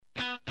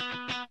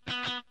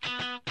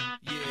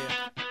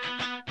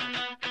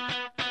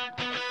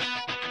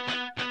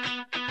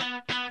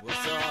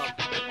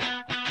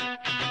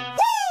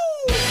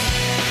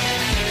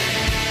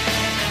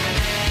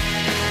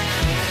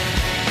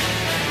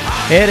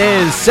It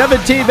is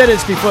 17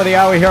 minutes before the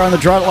hour here on the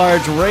Draw at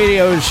Large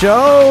radio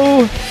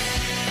show.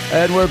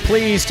 And we're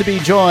pleased to be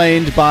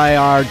joined by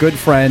our good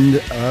friend,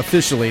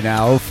 officially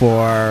now,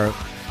 for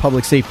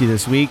public safety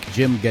this week,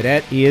 Jim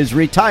Gadet. He is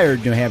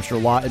retired New Hampshire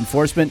law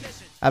enforcement,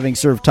 having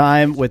served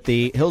time with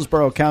the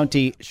Hillsborough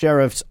County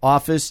Sheriff's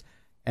Office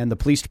and the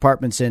police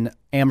departments in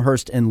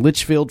Amherst and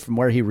Litchfield. From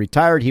where he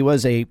retired, he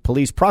was a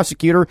police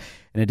prosecutor,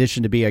 in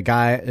addition to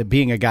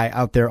being a guy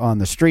out there on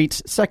the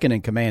streets, second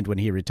in command when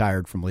he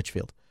retired from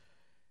Litchfield.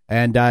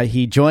 And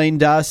he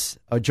joins us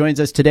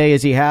today,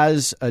 as he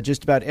has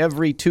just about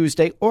every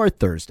Tuesday or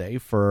Thursday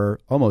for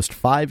almost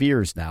 5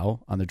 years now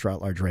on the Draw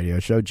at Large radio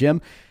show.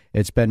 Jim,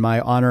 it's been my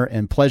honor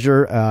and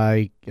pleasure.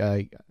 I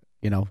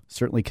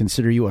certainly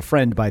consider you a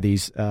friend by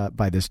this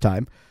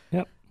time.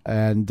 Yep.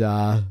 And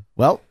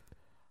well,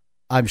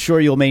 I'm sure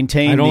you'll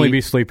maintain. I'd only be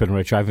sleeping,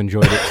 Rich. I've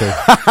enjoyed it too.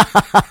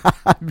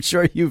 I'm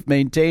sure you've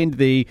maintained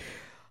the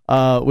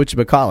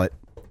whatchamacallit.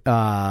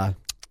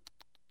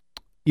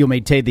 You'll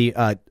maintain the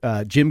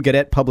Jim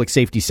Gadet Public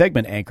Safety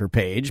Segment anchor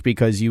page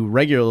because you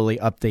regularly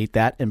update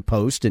that and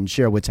post and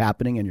share what's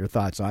happening and your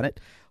thoughts on it.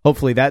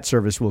 Hopefully that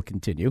service will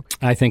continue.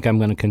 I think I'm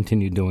going to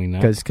continue doing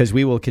that. Because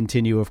we will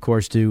continue, of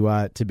course,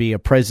 to be a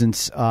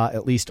presence,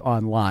 at least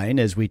online,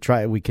 as we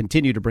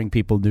continue to bring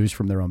people news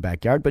from their own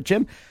backyard. But,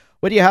 Jim,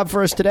 what do you have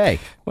for us today?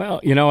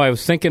 Well, I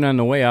was thinking on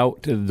the way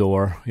out to the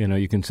door,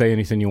 you can say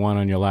anything you want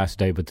on your last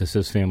day, but this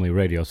is family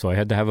radio, so I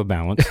had to have a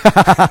balance.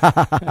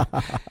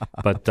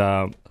 But,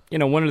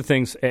 one of the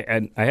things,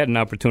 and I had an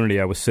opportunity,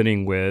 I was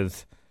sitting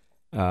with,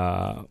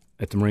 at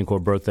the Marine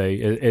Corps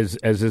birthday, as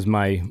is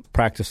my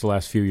practice the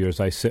last few years,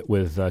 I sit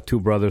with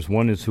two brothers.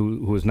 One is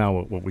who is now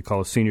what we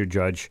call a senior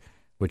judge,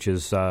 which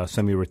is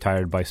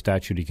semi-retired by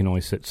statute. He can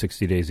only sit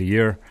 60 days a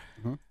year.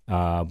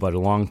 But a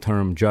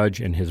long-term judge,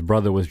 and his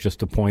brother was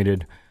just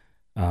appointed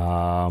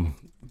to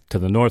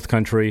the North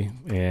Country,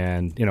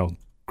 and,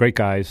 great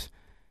guys,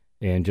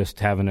 and just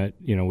having it,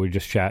 we're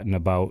just chatting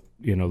about,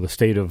 the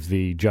state of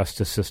the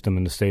justice system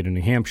in the state of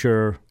New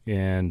Hampshire,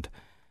 and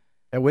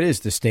what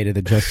is the state of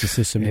the justice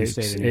system in the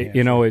state of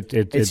New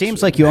Hampshire? It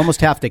seems like you almost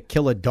have to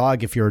kill a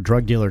dog if you're a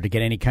drug dealer to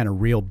get any kind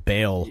of real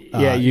bail.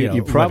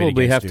 You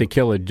probably have to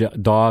kill a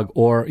dog,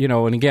 or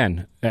and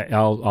again,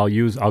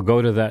 I'll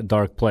go to that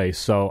dark place.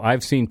 So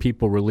I've seen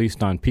people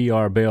released on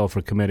PR bail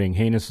for committing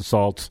heinous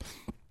assaults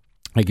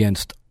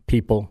against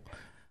people,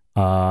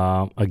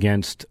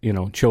 against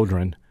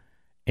children,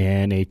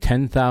 and a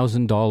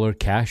 $10,000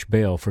 cash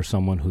bail for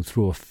someone who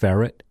threw a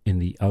ferret in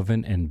the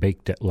oven and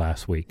baked it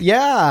last week.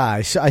 Yeah,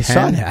 I saw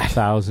that.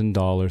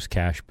 $10,000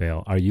 cash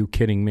bail. Are you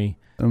kidding me?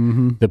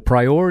 Mm-hmm. The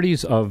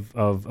priorities of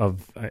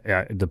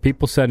the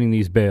people setting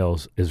these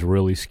bails is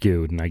really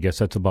skewed, and I guess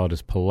that's about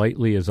as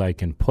politely as I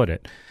can put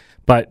it.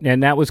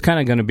 And that was kind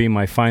of going to be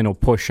my final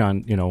push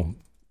on,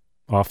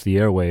 off the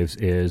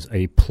airwaves, is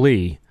a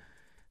plea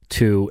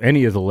to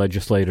any of the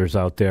legislators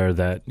out there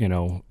that,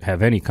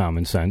 have any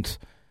common sense,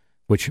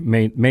 which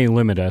may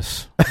limit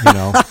us,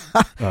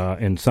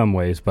 in some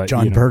ways. But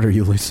John Bird, are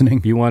you listening?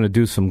 You want to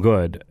do some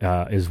good,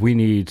 is we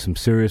need some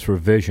serious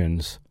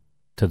revisions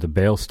to the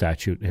bail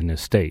statute in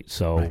this state.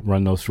 So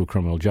run those through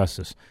criminal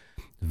justice.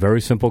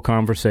 Very simple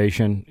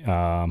conversation.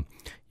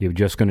 You're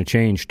just going to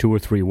change 2 or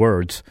 3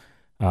 words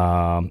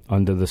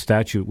under the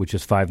statute, which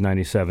is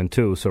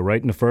 597-2. So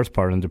right in the first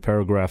part, under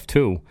paragraph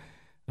 2,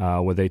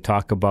 where they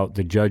talk about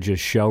the judge's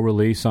shall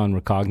release on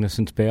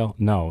recognizance bail.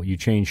 No, you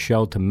change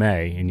shall to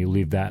may, and you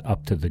leave that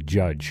up to the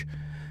judge,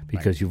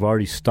 because you've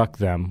already stuck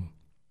them,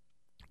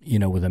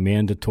 with a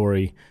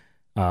mandatory,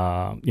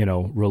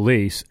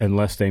 release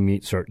unless they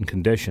meet certain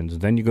conditions.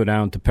 Then you go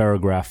down to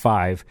paragraph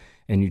 5,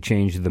 and you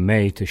change the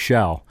may to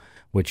shall,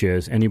 which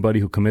is anybody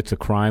who commits a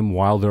crime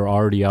while they're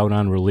already out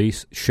on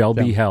release shall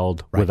be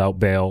held without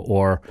bail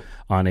or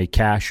on a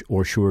cash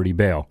or surety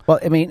bail. Well,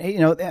 I mean,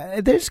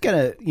 there's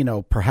going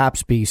to,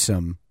 perhaps be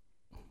some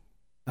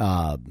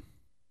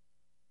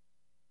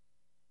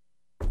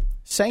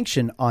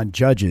sanction on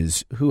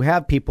judges who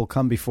have people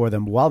come before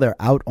them while they're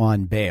out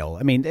on bail.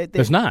 I mean,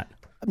 there's not.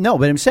 No,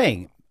 but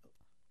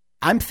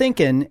I'm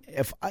thinking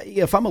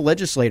if I'm a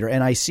legislator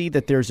and I see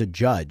that there's a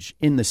judge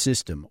in the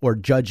system or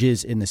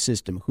judges in the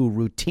system who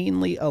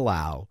routinely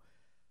allow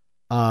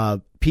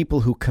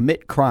people who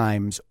commit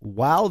crimes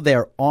while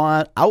they're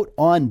out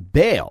on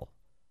bail,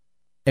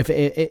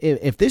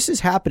 if this is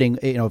happening,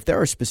 if there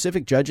are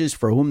specific judges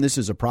for whom this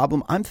is a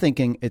problem, I'm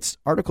thinking it's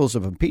articles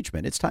of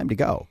impeachment. It's time to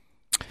go.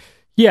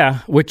 Yeah,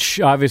 which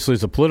obviously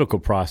is a political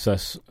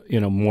process,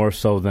 more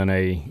so than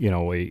a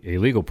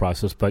legal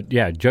process. But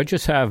yeah,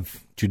 judges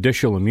have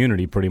judicial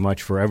immunity pretty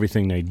much for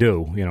everything they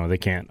do. They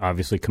can't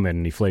obviously commit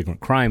any flagrant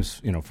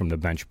crimes, from the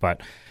bench,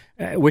 but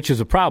which is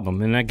a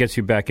problem. And that gets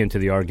you back into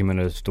the argument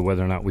as to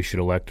whether or not we should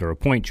elect or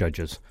appoint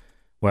judges.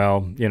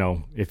 Well,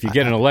 if you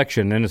get an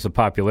election, then it's a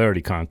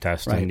popularity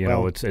contest, and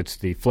it's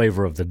the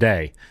flavor of the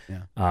day.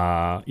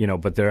 Yeah.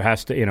 But there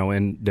has to,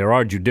 and there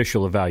are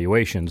judicial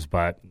evaluations,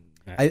 but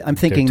I'm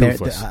thinking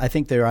that I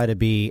think there ought to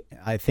be.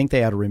 I think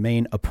they ought to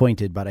remain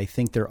appointed, but I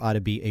think there ought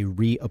to be a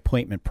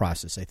reappointment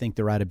process. I think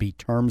there ought to be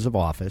terms of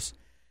office,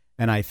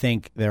 And I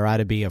think there ought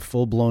to be a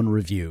full-blown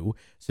review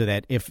so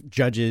that if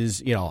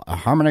judges,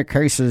 how many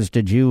cases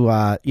did you,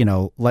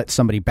 let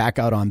somebody back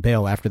out on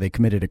bail after they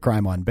committed a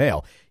crime on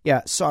bail?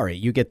 Yeah, sorry,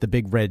 you get the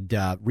big red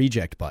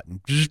reject button.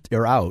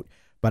 You're out.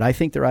 But I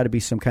think there ought to be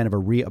some kind of a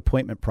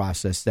reappointment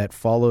process that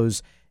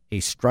follows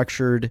a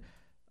structured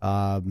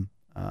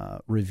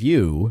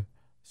review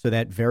so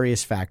that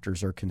various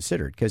factors are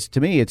considered. Because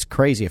to me, it's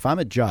crazy. If I'm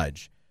a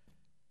judge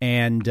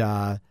and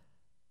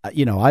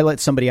I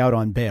let somebody out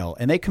on bail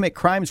and they commit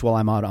crimes while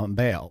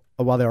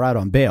they're out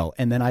on bail,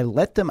 and then I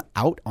let them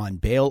out on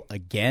bail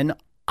again,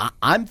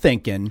 I'm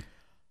thinking,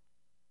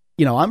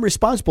 I'm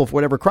responsible for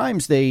whatever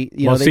crimes they,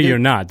 you're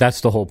not.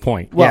 That's the whole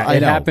point. Well, yeah,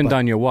 it happened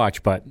on your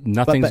watch, but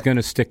nothing's going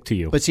to stick to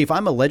you. But see, if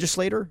I'm a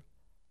legislator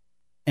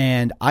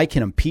and I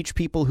can impeach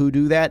people who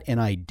do that and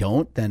I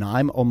don't, then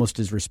I'm almost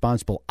as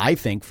responsible, I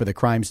think, for the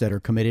crimes that are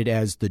committed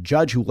as the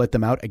judge who let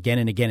them out again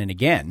and again and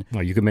again.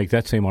 Well, you can make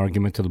that same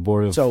argument to the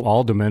Board of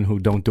Aldermen who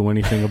don't do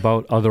anything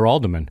about other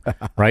aldermen,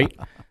 right?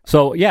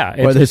 So, yeah,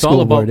 it's all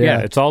about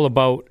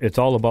it's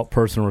all about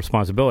personal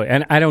responsibility.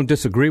 And I don't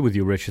disagree with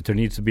you, Rich, that there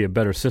needs to be a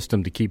better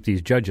system to keep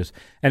these judges.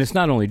 And it's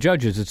not only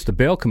judges, it's the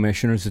bail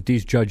commissioners that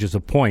these judges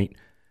appoint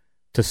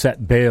to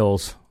set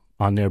bails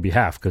on their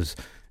behalf, because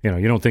you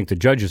don't think the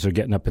judges are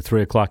getting up at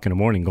 3 o'clock in the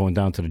morning going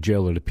down to the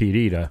jail or the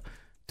PD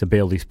to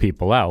bail these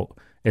people out.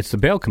 It's the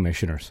bail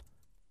commissioners.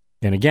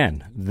 And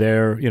again,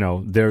 they're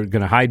going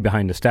to hide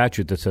behind the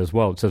statute that says,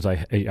 well, it says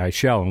I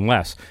shall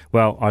unless.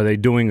 Well, are they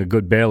doing a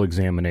good bail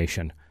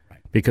examination? Right.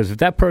 Because if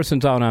that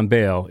person's out on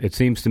bail, it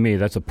seems to me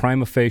that's a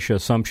prima facie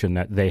assumption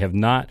that they have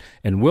not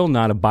and will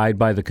not abide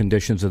by the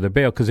conditions of their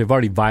bail because they've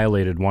already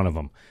violated one of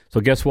them.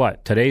 So guess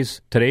what?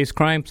 Today's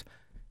crimes,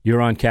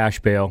 you're on cash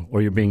bail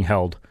or you're being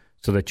held,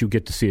 so that you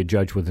get to see a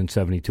judge within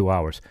 72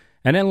 hours.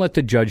 And then let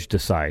the judge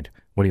decide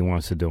what he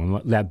wants to do, and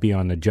let that be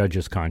on the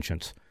judge's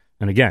conscience.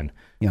 And again,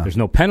 there's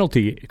no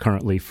penalty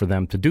currently for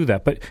them to do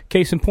that. But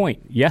case in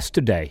point,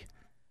 yesterday,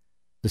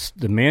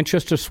 the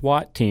Manchester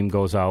SWAT team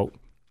goes out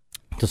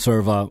to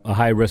serve a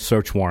high-risk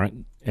search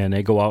warrant, and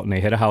they go out and they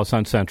hit a house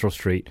on Central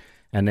Street,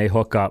 and they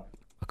hook up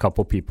a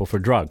couple people for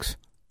drugs.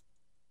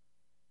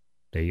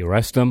 They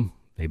arrest them,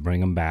 they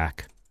bring them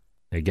back,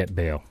 they get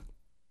bail.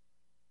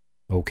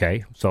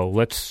 Okay, so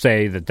let's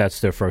say that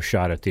that's their first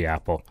shot at the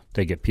apple.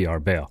 They get PR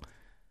bail.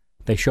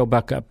 They show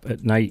back up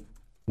at night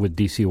with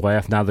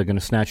DCYF. Now they're going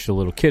to snatch the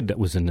little kid that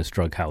was in this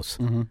drug house.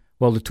 Mm-hmm.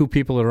 Well, the two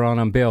people that are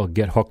on bail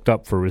get hooked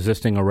up for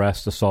resisting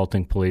arrest,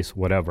 assaulting police,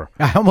 whatever.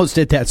 I almost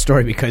did that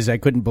story because I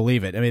couldn't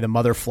believe it. I mean, the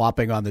mother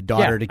flopping on the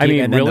daughter to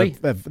keep, and really?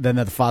 Then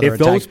the father. If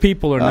those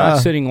people are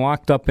not sitting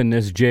locked up in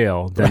this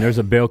jail, then there's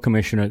a bail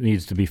commissioner that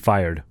needs to be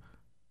fired.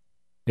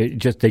 They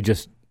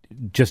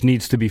just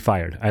needs to be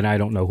fired. And I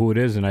don't know who it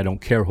is, and I don't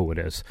care who it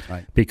is.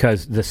 Right.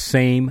 Because the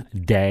same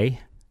day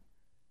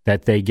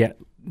that they get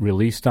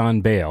released on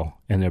bail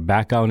and they're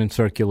back out in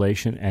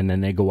circulation and then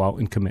they go out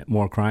and commit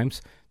more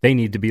crimes, they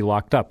need to be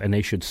locked up. And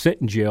they should sit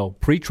in jail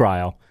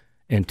pre-trial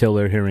until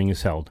their hearing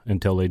is held,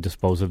 until they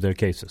dispose of their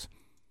cases.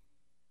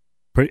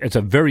 It's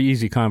a very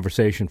easy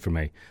conversation for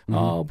me. Mm-hmm.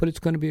 Oh, but it's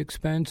going to be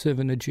expensive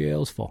and the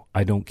jail's full.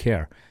 I don't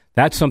care.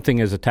 That's something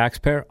as a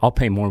taxpayer I'll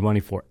pay more money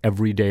for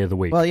every day of the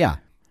week. Well, yeah.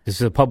 This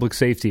is a public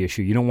safety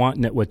issue. You don't want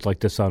nitwits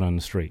like this out on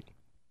the street.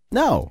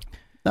 No.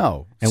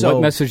 And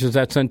what message does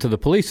that send to the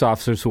police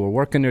officers who are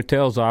working their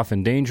tails off,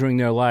 endangering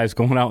their lives,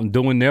 going out and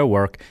doing their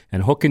work,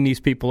 and hooking these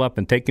people up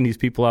and taking these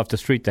people off the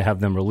street to have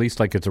them released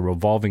like it's a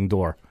revolving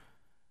door?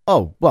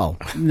 Oh, well,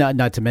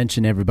 not to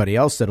mention everybody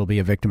else that'll be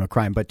a victim of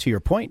crime. But to your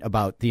point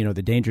about the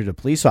danger to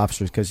police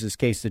officers, because this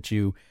case that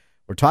you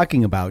were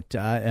talking about,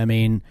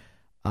 the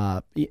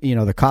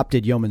cop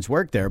did yeoman's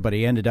work there, but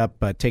he ended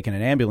up taking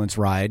an ambulance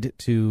ride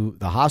to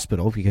the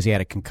hospital because he had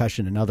a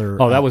concussion.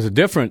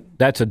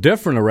 That's a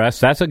different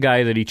arrest. That's a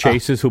guy that he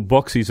chases who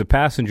books. He's a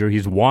passenger.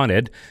 He's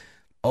wanted.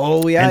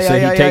 Oh, yeah, and so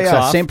he takes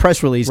off. Same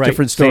press release, right,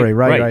 different story.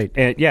 Right.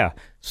 And,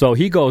 so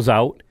he goes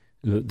out.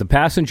 The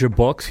passenger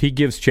books. He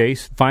gives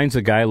chase, finds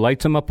a guy,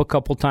 lights him up a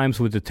couple times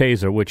with the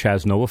taser, which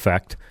has no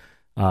effect.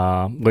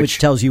 Which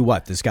tells you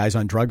what? This guy's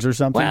on drugs or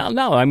something? Well,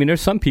 no. I mean,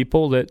 there's some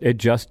people that it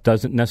just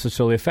doesn't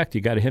necessarily affect.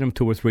 You got to hit them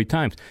 2 or 3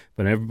 times.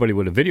 But everybody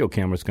with a video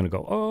camera is going to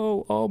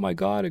go, oh my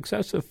God,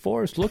 excessive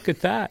force. Look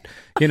at that.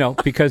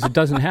 Because it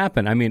doesn't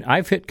happen. I mean,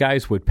 I've hit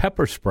guys with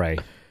pepper spray,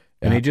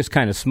 and they just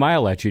kind of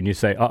smile at you, and you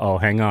say, uh-oh,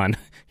 hang on.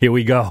 Here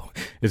we go.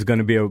 It's going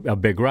to be a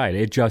big ride.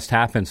 It just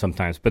happens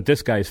sometimes. But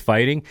this guy's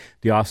fighting.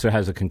 The officer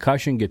has a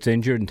concussion, gets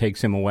injured, and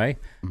takes him away.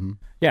 Mm-hmm.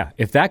 Yeah,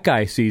 if that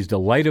guy sees the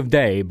light of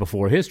day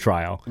before his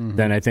trial,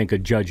 then I think a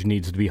judge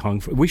needs to be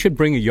hung. We should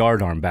bring a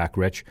yardarm back,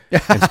 Rich,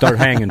 and start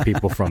hanging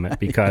people from it,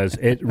 because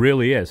it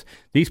really is.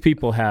 These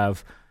people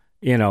have,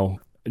 no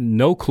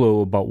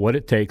clue about what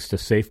it takes to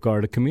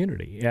safeguard a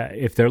community.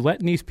 If they're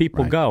letting these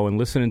people go and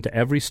listening to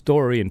every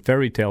story and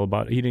fairy tale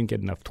about he didn't get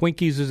enough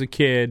Twinkies as a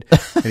kid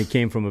and he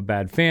came from a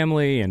bad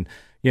family, and,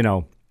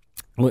 I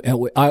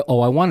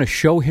want to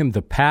show him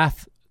the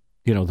path,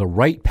 the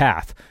right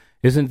path.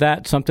 Isn't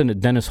that something that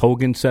Dennis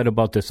Hogan said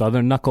about this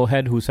other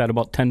knucklehead who's had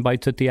about 10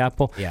 bites at the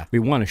apple? Yeah. We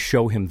want to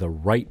show him the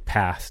right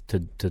path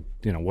to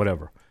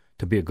whatever,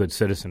 to be a good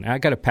citizen. I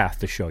got a path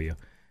to show you.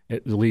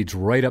 It leads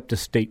right up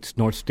to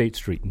North State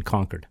Street in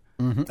Concord.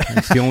 Mm-hmm.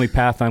 It's the only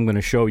path I'm going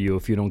to show you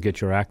if you don't get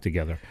your act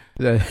together.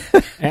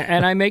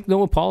 and I make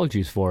no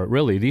apologies for it,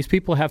 really. These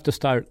people have to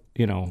start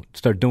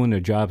doing their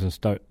jobs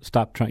and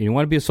stop trying. You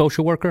want to be a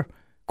social worker?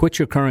 Quit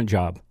your current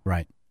job.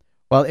 Right.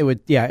 Well, it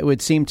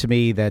would seem to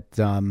me that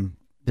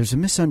there's a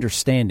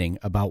misunderstanding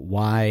about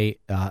why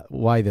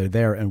they're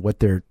there and what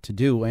they're to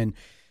do. And,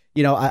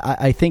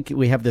 I think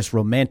we have this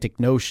romantic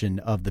notion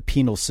of the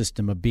penal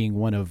system of being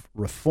one of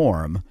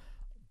reform,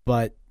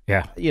 but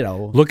yeah.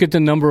 Look at the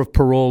number of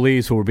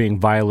parolees who are being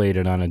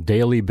violated on a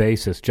daily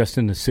basis just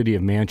in the city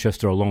of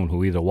Manchester alone,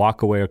 who either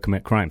walk away or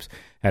commit crimes.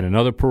 Had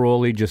another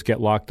parolee just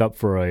get locked up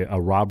for a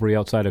robbery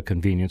outside a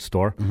convenience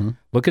store. Mm-hmm.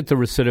 Look at the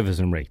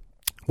recidivism rate.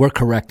 We're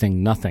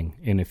correcting nothing.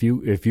 And if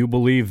you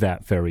believe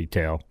that fairy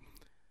tale,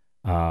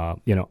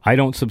 I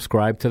don't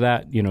subscribe to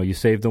that. You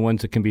save the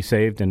ones that can be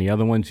saved, and the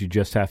other ones you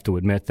just have to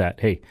admit that,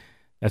 hey,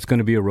 that's going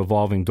to be a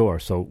revolving door.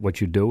 So what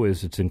you do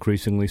is it's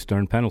increasingly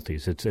stern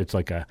penalties. It's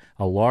like a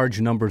large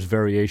numbers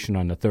variation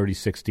on the 30,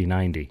 60,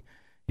 90.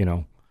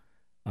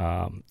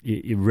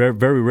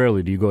 Very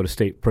rarely do you go to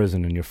state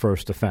prison in your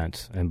first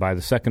offense. And by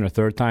the second or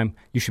third time,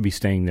 you should be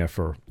staying there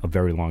for a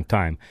very long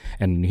time.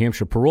 And the New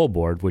Hampshire Parole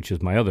Board, which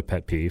is my other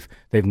pet peeve,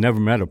 they've never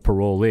met a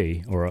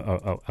parolee or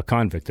a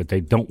convict that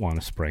they don't want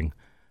to spring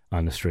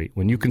on the street.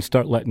 When you can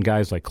start letting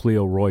guys like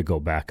Cleo Roy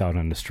go back out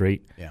on the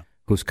street,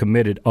 who's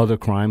committed other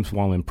crimes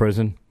while in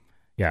prison,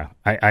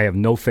 I have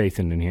no faith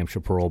in the New Hampshire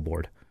Parole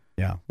Board.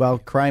 Yeah, well,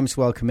 crimes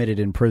while committed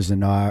in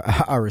prison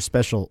are a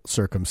special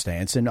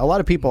circumstance, and a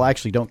lot of people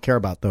actually don't care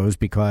about those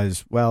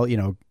because, well,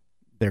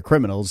 they're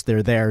criminals.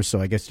 They're there, so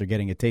I guess they're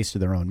getting a taste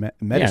of their own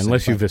medicine. Yeah,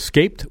 unless you've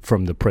escaped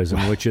from the prison,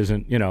 which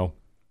isn't,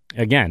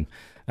 again,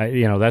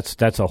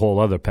 that's a whole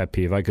other pet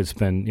peeve. I could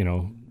spend,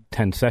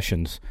 10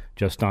 sessions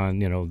just on,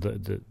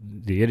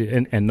 the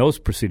idiot, and those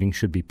proceedings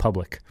should be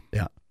public.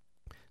 Yeah.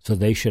 So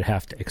they should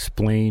have to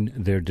explain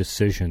their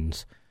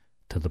decisions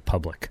to the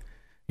public.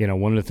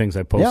 One of the things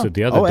I posted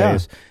the other day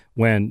is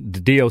when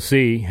the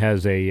DOC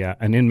has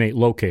an inmate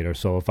locator.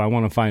 So if I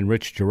want to find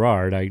Rich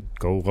Gerard, I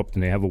go up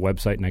and they have a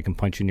website and I can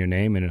punch in your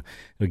name and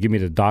it'll give me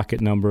the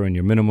docket number and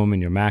your minimum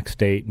and your max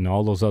date and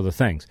all those other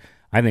things.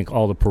 I think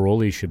all the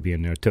parolees should be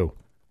in there too,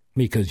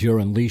 because you're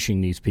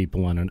unleashing these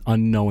people on an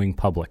unknowing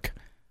public.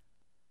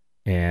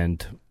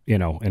 And,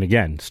 and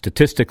again,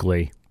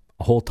 statistically,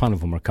 a whole ton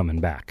of them are coming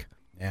back.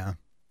 Yeah.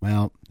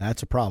 Well,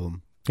 that's a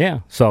problem.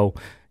 Yeah. So,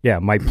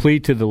 my plea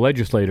to the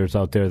legislators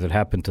out there that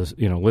happen to,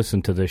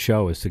 listen to this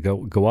show is to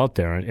go out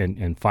there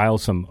and file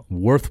some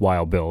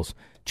worthwhile bills,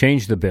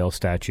 change the bail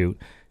statute,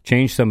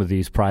 change some of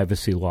these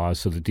privacy laws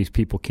so that these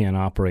people can't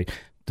operate.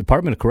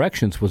 Department of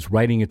Corrections was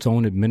writing its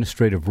own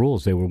administrative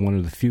rules. They were one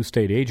of the few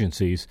state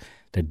agencies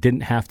that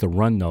didn't have to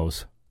run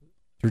those.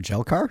 Through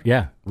Gelcar?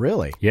 Yeah.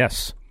 Really?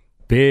 Yes.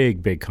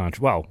 Big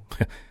controversy. Well,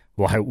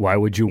 why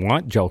would you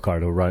want Gelcar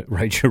to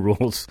write your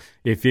rules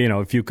if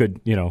you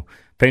could,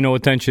 pay no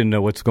attention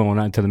to what's going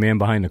on to the man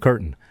behind the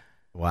curtain?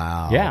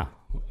 Wow. Yeah.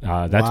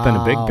 That's been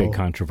a big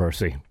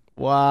controversy.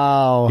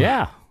 Wow.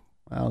 Yeah.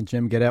 Well,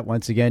 Jim Gaudette,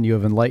 once again, you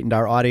have enlightened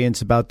our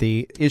audience about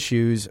the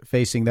issues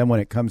facing them when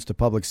it comes to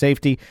public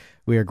safety.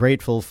 We are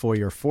grateful for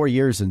your 4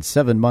 years and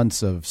 7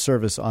 months of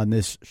service on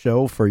this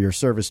show, for your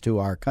service to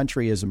our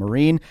country as a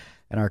Marine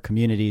and our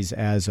communities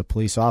as a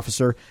police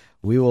officer.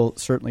 We will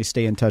certainly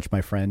stay in touch,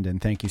 my friend,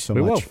 and thank you so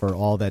much for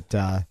all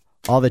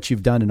that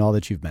you've done and all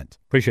that you've meant.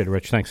 Appreciate it,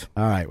 Rich. Thanks.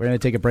 All right, we're going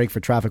to take a break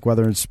for traffic,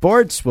 weather, and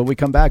sports. When we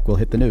come back, we'll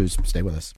hit the news. Stay with us.